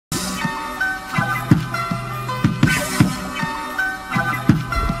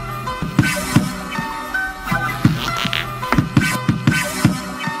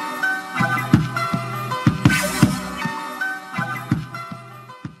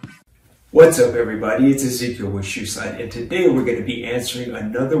What's up, everybody? It's Ezekiel with ShoeSlide, and today we're going to be answering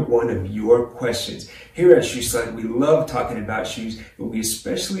another one of your questions. Here at ShoeSlide, we love talking about shoes, and we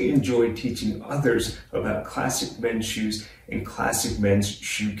especially enjoy teaching others about classic men's shoes and classic men's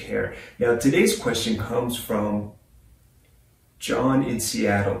shoe care. Now, today's question comes from John in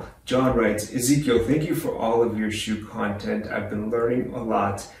Seattle. John writes, Ezekiel, thank you for all of your shoe content. I've been learning a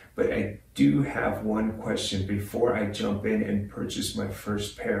lot, but I do have one question before I jump in and purchase my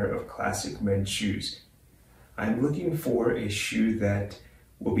first pair of classic men's shoes. I'm looking for a shoe that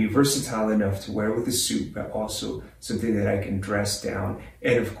will be versatile enough to wear with a suit, but also something that I can dress down,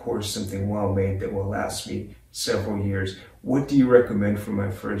 and of course something well made that will last me several years. What do you recommend for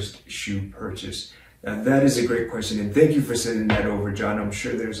my first shoe purchase? Now that is a great question, and thank you for sending that over, John. I'm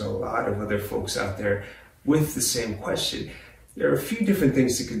sure there's a lot of other folks out there with the same question. There are a few different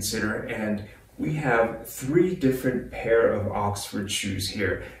things to consider, and we have 3 different pair of Oxford shoes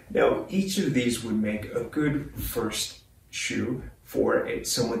here. Now, each of these would make a good first shoe for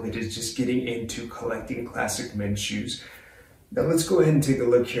someone that is just getting into collecting classic men's shoes. Now, let's go ahead and take a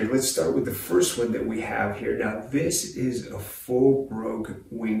look here. Let's start with the first one that we have here. Now, this is a full brogue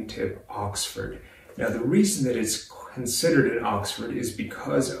wingtip Oxford. Now, the reason that it's considered an Oxford is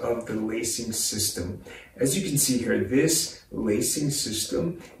because of the lacing system. As you can see here, this lacing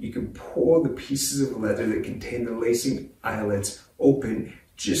system, you can pull the pieces of leather that contain the lacing eyelets open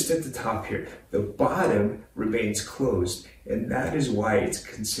just at the top here. The bottom remains closed, and that is why it's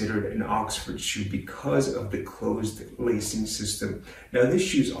considered an Oxford shoe, because of the closed lacing system. Now, this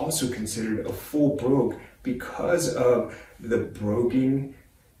shoe is also considered a full brogue because of the broguing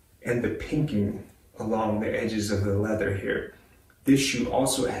and the pinking along the edges of the leather here. This shoe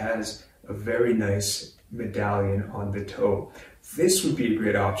also has a very nice medallion on the toe. This would be a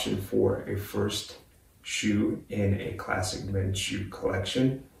great option for a first shoe in a classic men's shoe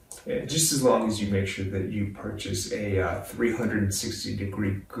collection, just as long as you make sure that you purchase a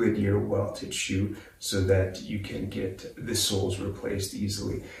 360-degree Goodyear welted shoe so that you can get the soles replaced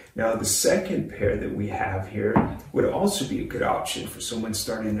easily. Now, the second pair that we have here would also be a good option for someone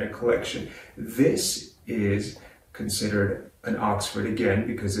starting their collection. This is considered an Oxford again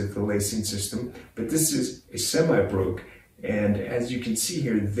because of the lacing system, but this is a semi-brogue, and as you can see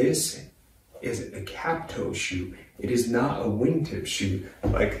here, this is a cap toe shoe. It is not a wingtip shoe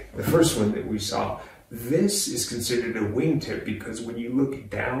like the first one that we saw. This is considered a wingtip because when you look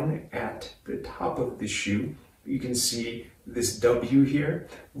down at the top of the shoe, you can see this W here,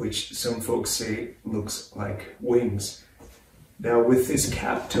 which some folks say looks like wings. Now, with this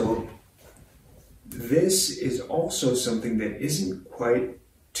cap toe, this is also something that isn't quite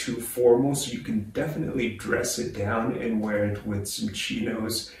too formal, so you can definitely dress it down and wear it with some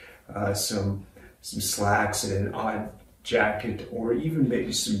chinos, some slacks and an odd jacket, or even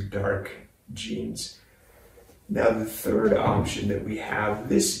maybe some dark jeans. Now, the third option that we have,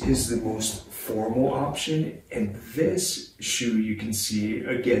 this is the most formal option, and this shoe you can see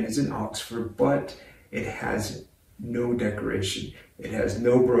again is an Oxford, but it has no decoration. It has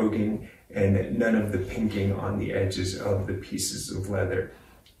no broguing and none of the pinking on the edges of the pieces of leather.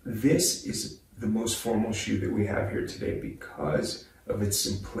 This is the most formal shoe that we have here today because of its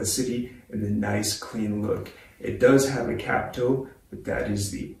simplicity and the nice clean look. It does have a cap toe, but that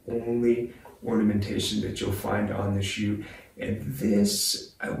is the only ornamentation that you'll find on the shoe. And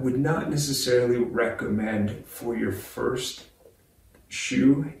this I would not necessarily recommend for your first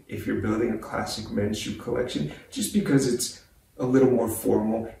shoe if you're building a classic men's shoe collection, just because it's a little more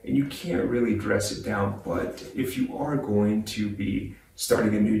formal and you can't really dress it down. But if you are going to be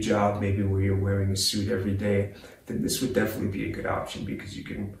starting a new job, maybe where you're wearing a suit every day, then this would definitely be a good option because you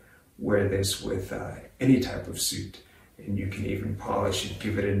can wear this with any type of suit, and you can even polish it,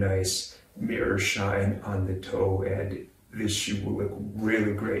 give it a nice mirror shine on the toe, and this shoe will look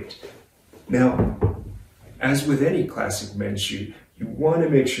really great. Now, as with any classic men's shoe, you want to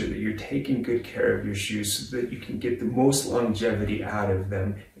make sure that you're taking good care of your shoes so that you can get the most longevity out of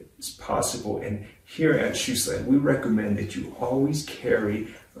them as possible. And here at ShoeSlide, we recommend that you always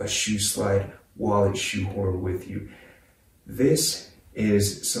carry a ShoeSlide wallet shoehorn with you. This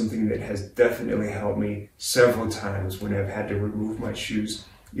is something that has definitely helped me several times when I've had to remove my shoes,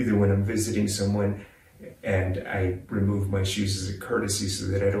 either when I'm visiting someone and I remove my shoes as a courtesy so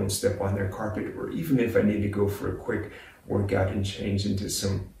that I don't step on their carpet, or even if I need to go for a quick workout and change into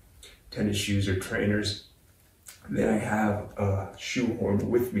some tennis shoes or trainers, then I have a shoehorn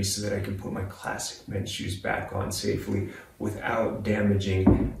with me so that I can put my classic men's shoes back on safely without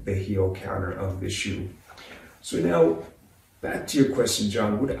damaging the heel counter of the shoe. So now, back to your question,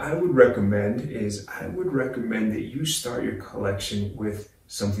 John, what I would recommend is that you start your collection with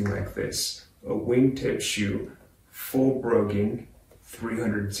something like this, a wingtip shoe, full broguing,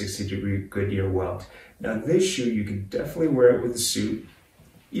 360-degree Goodyear welt. Now this shoe, you can definitely wear it with a suit,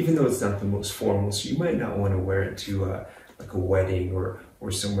 even though it's not the most formal, so you might not want to wear it to like a wedding or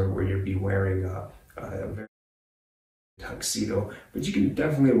somewhere where you'll be wearing a very tuxedo, but you can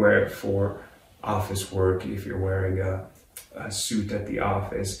definitely wear it for office work if you're wearing a suit at the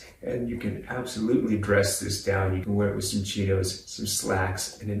office, and you can absolutely dress this down. You can wear it with some chinos, some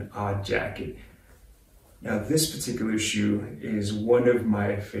slacks, and an odd jacket. Now this particular shoe is one of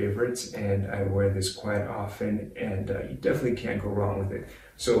my favorites, and I wear this quite often, and you definitely can't go wrong with it.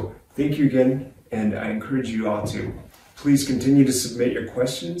 So thank you again, and I encourage you all to please continue to submit your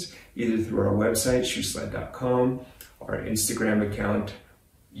questions either through our website, shoesled.com, our Instagram account,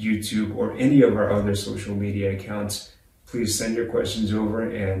 YouTube, or any of our other social media accounts. Please send your questions over,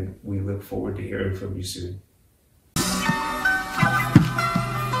 and we look forward to hearing from you soon.